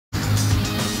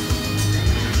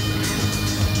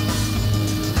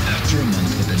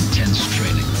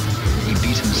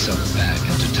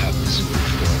about this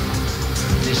before.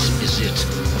 This is it,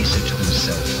 he said to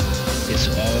himself. It's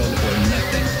all or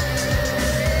nothing.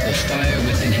 The fire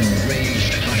within him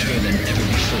raged hotter than ever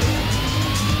before.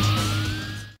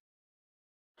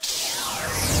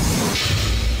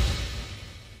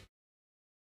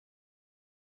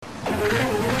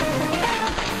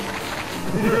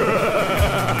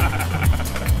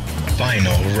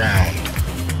 Final round.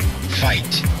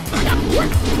 Fight.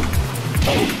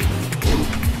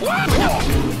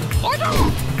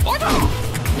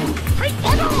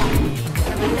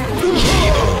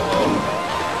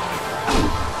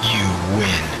 You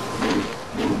win.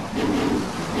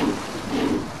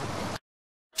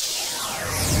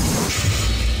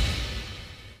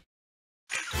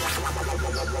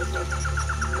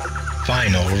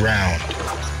 Final round.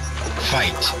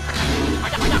 Fight.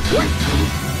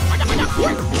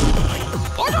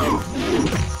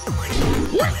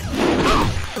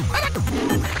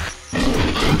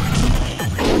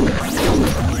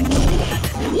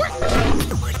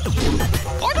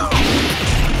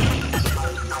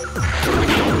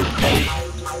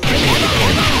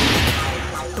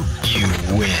 You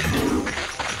win.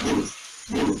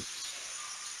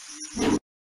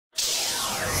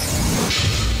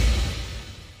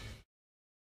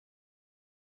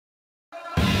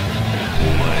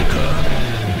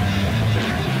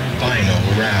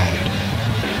 Final round.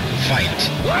 Fight.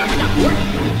 Final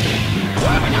round.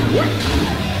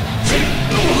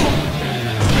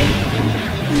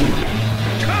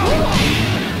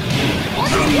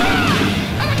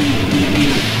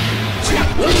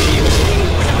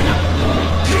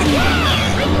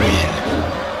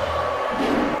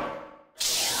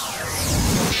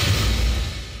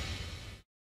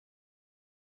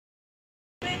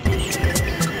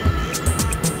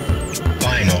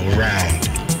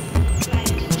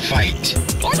 Fight.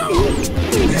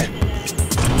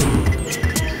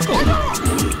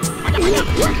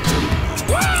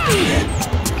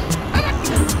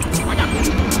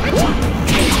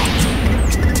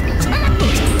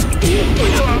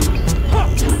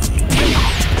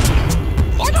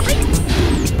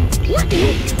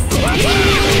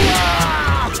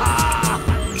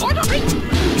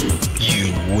 You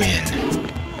win.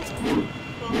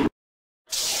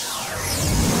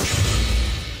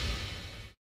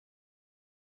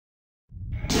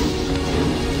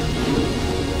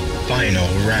 Final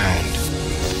round.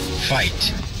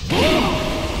 Fight.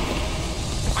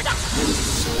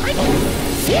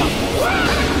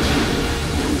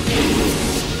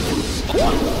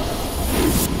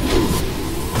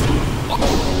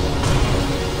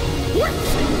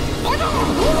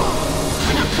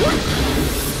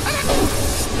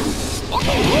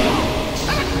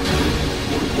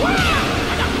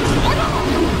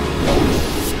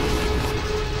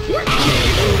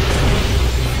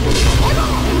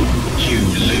 You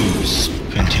lose.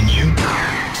 Continue.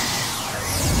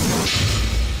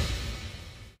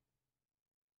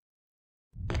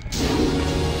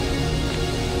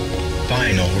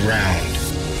 Final round.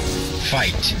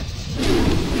 Fight.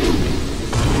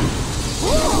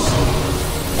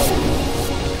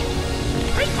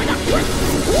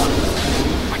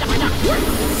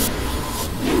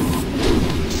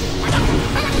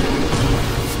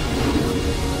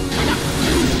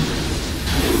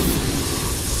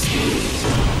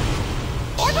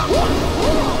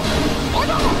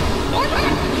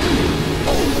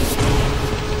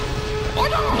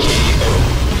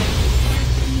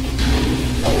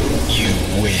 You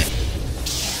win.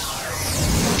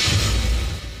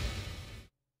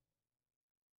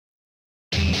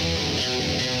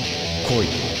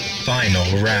 Final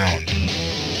round.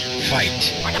 Fight.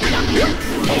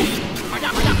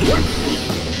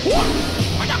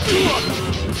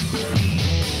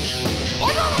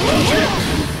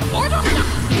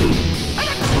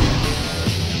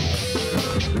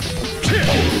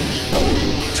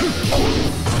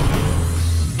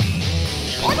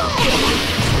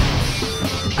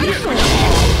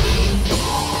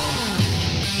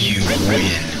 You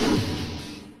win.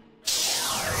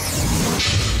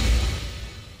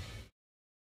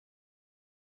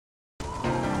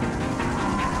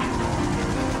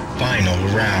 Final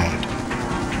round.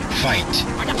 Fight.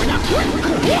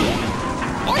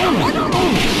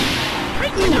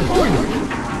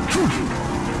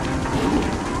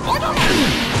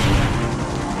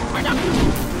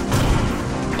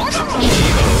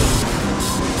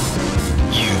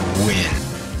 You win.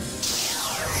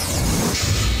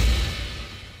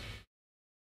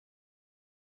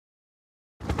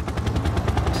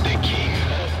 The king.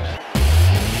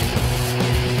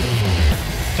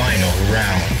 Final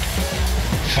round.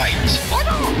 Fight.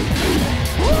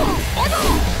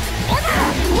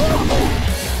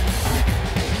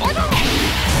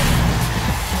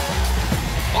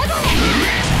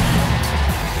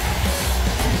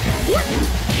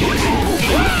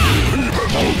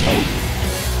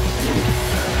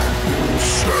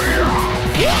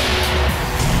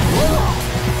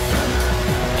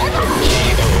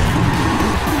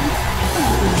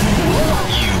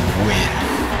 You win.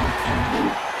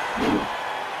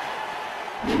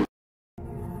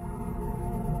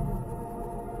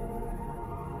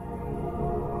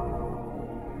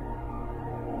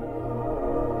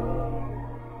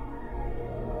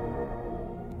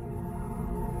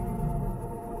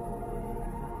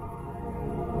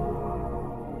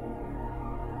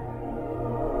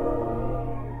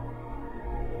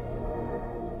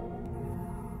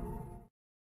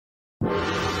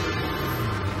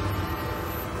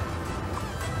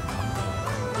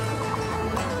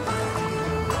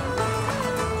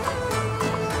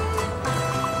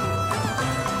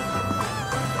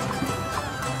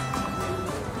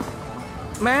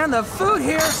 Man, the food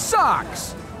here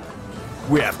sucks!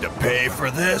 We have to pay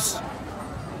for this?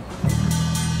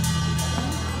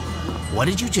 What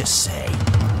did you just say?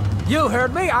 You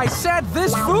heard me, I said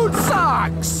this food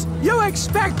sucks! You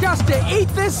expect us to eat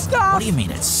this stuff? What do you mean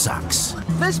it sucks?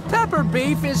 This pepper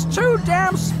beef is too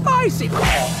damn spicy!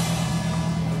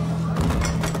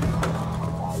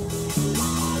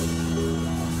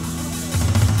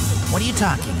 What are you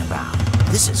talking about?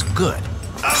 This is good.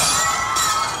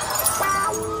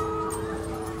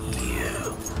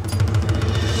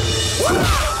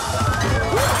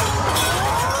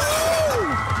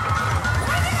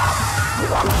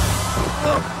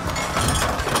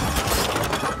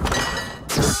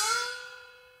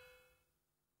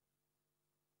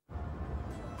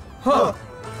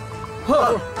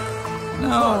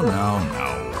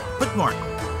 No. Put more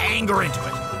anger into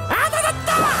it.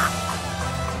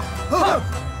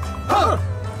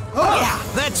 Yeah,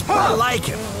 that's more like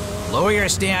it. Lower your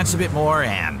stance a bit more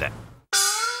and...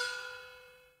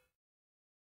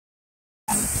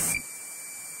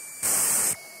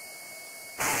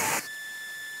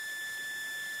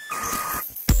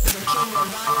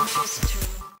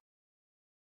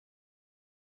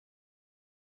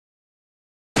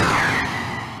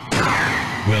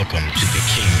 Welcome to the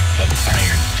King of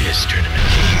Iron Fist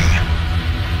Tournament.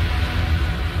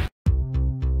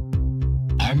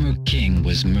 Armor King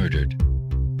was murdered.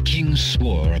 King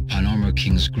swore upon Armor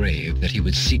King's grave that he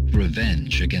would seek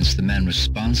revenge against the man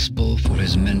responsible for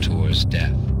his mentor's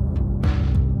death.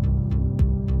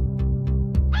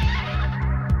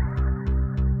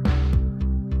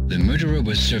 The murderer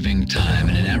was serving time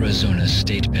in an Arizona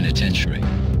state penitentiary.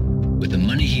 With the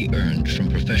money he earned from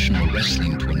professional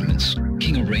wrestling tournaments,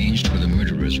 King arranged for the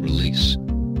murderer's release.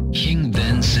 King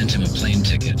then sent him a plane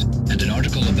ticket and an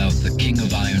article about the King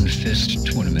of Iron Fist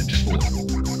Tournament 4.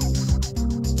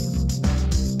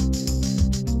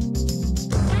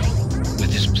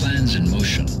 With his plans in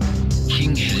motion,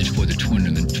 King headed for the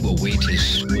tournament to await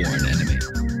his sworn enemy,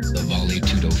 the Vale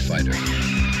Tudo fighter.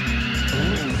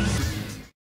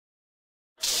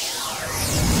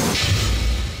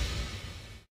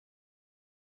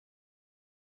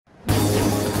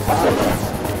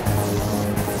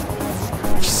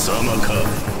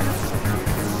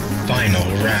 Final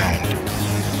round.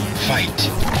 Fight.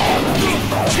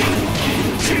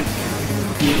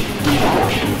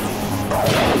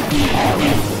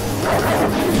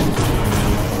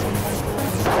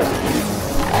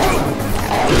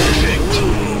 Perfect.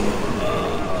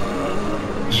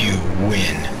 You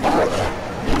win.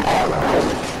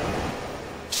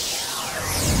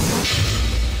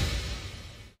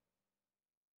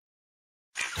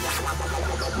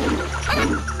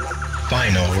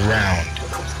 Final round.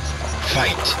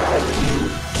 Fight.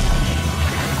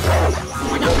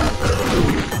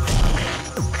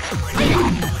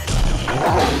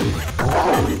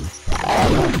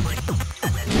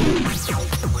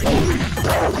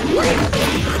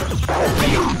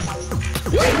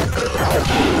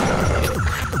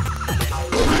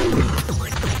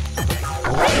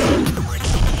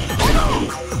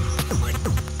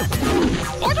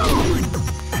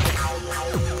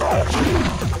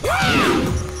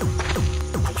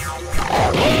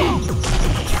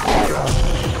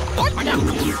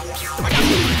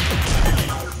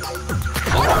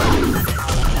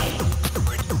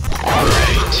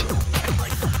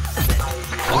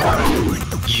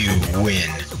 You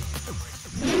win.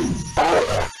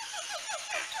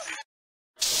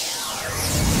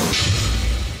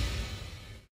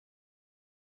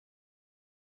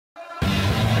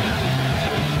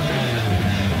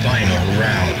 Final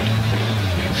round.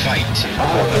 Fight.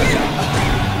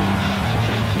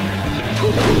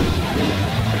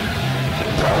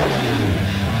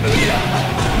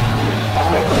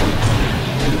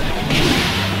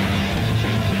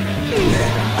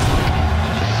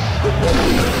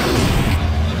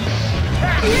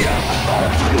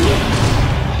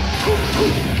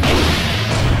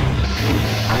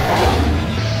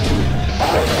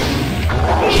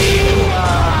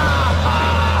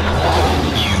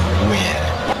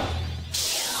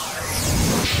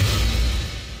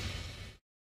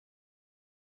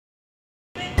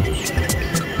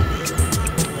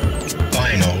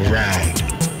 Final round.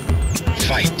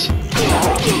 Fight.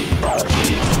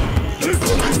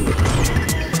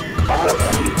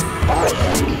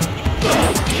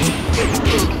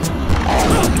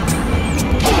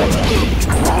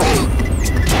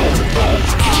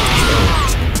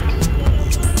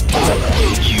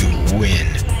 You win.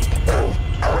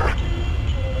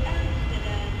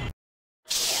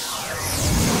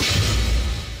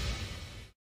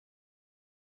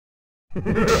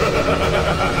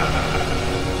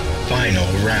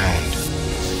 Final round.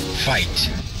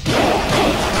 Fight.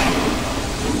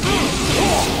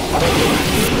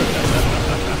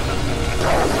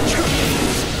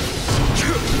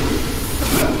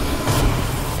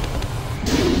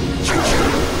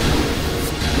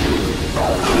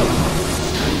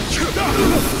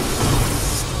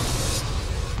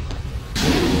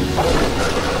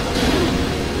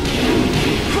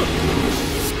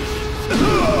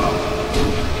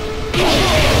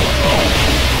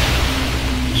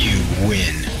 You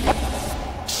win.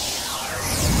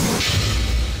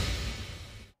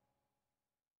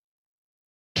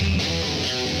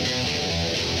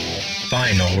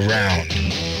 Final round.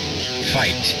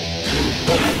 Fight.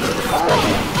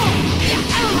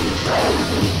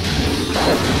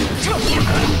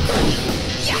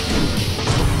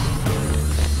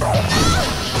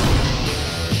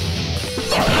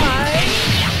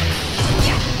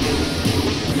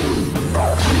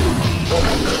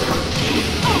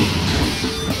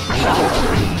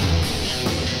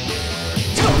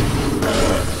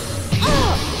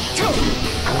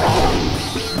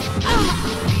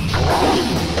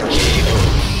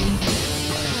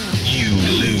 You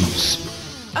lose.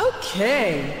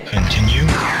 Okay. Continue.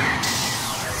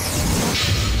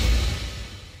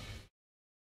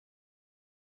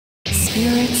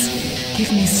 Spirits,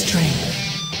 give me strength.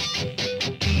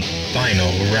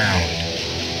 Final round.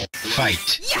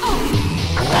 Fight.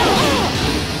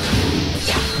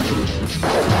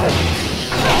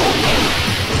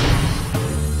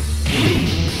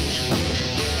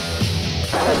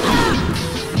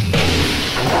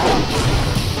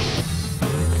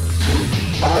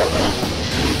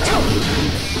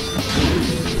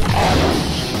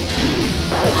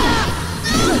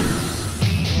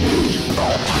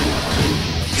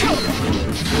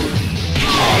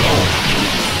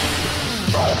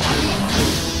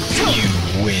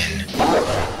 You win.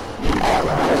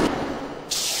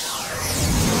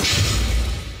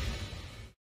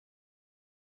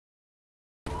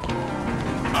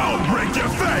 I'll break your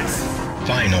face!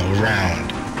 Final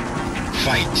round.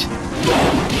 Fight.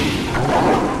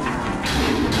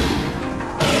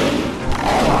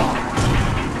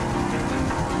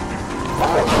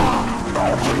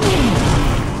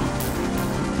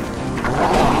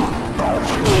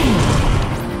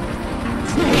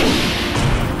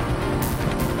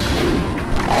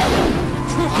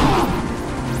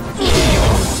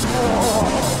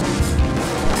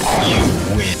 You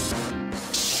win.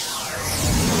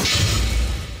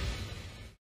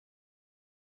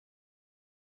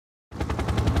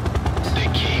 The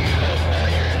King of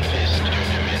Iron Fist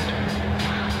Tournament.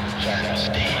 Final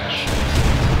stage.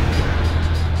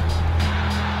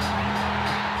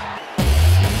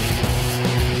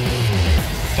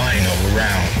 Final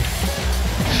round.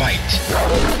 Fight.